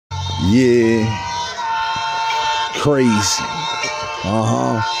Yeah. Crazy.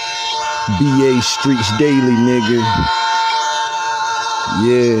 BA Streets Daily, nigga.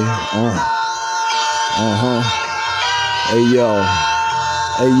 Yeah. Hey yo.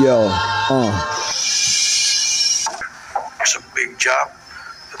 It's a big job,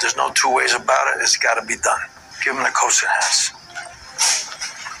 but there's no two ways about it. It's got to be done. Give them the coats and hats.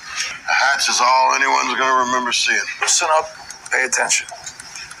 The hats is all anyone's going to remember seeing. Listen up. Pay attention.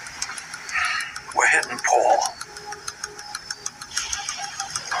 We're hitting Paul.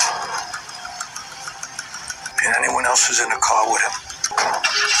 And anyone else who's in the car with him.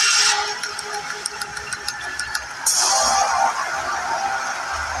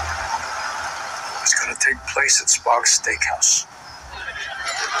 It's going to take place at Sparks Steakhouse.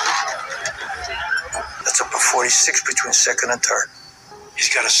 That's up at 46 between 2nd and 3rd. He's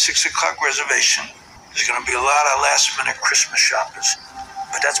got a 6 o'clock reservation. There's going to be a lot of last-minute Christmas shoppers.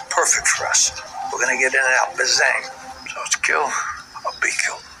 But that's perfect for us. We're going to get in and out, bazang. So it's kill or be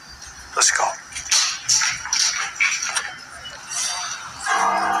killed. Let's go.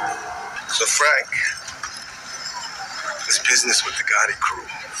 So, Frank, this business with the Gotti crew,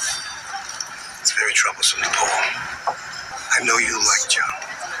 it's very troublesome to Paul. I know you like John.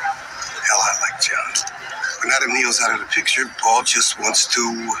 Hell, I like John. But now that Neil's out of the picture, Paul just wants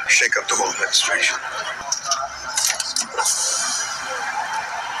to shake up the whole administration.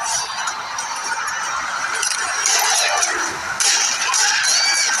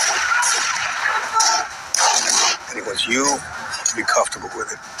 And he wants you to be comfortable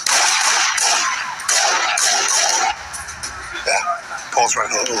with it. Yeah, Paul's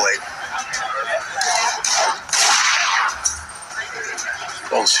running a little late.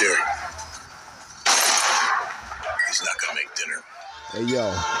 Paul's here. He's not gonna make dinner. Hey yo,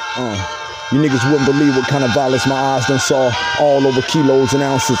 you niggas wouldn't believe what kind of violence my eyes done saw. All over kilos and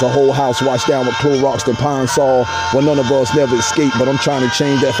ounces, a whole house washed down with Clorox and pine saw. Well, none of us never escaped, but I'm trying to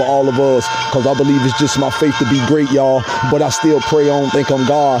change that for all of us. Cause I believe it's just my faith to be great, y'all. But I still pray I don't think I'm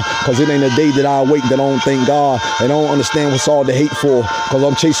God. Cause it ain't a day that I awake that I don't thank God. And I don't understand what's all the hate for. Cause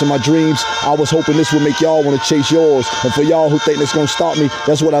I'm chasing my dreams. I was hoping this would make y'all want to chase yours. And for y'all who think that's gonna stop me,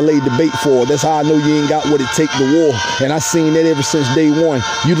 that's what I laid the bait for. That's how I know you ain't got what it take to war. And I seen that ever since day one.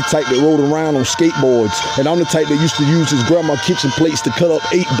 You the type that rode around on skateboards. And I'm the type that used to use his grandma kitchen plates to cut up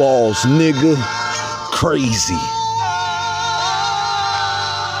 8 balls, nigga. Crazy.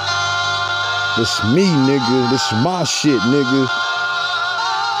 This me, nigga. This my shit, nigga.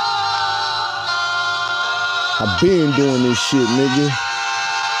 I been doing this shit, nigga.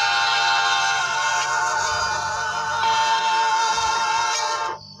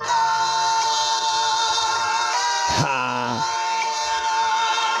 Ha.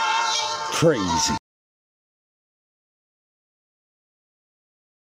 Crazy.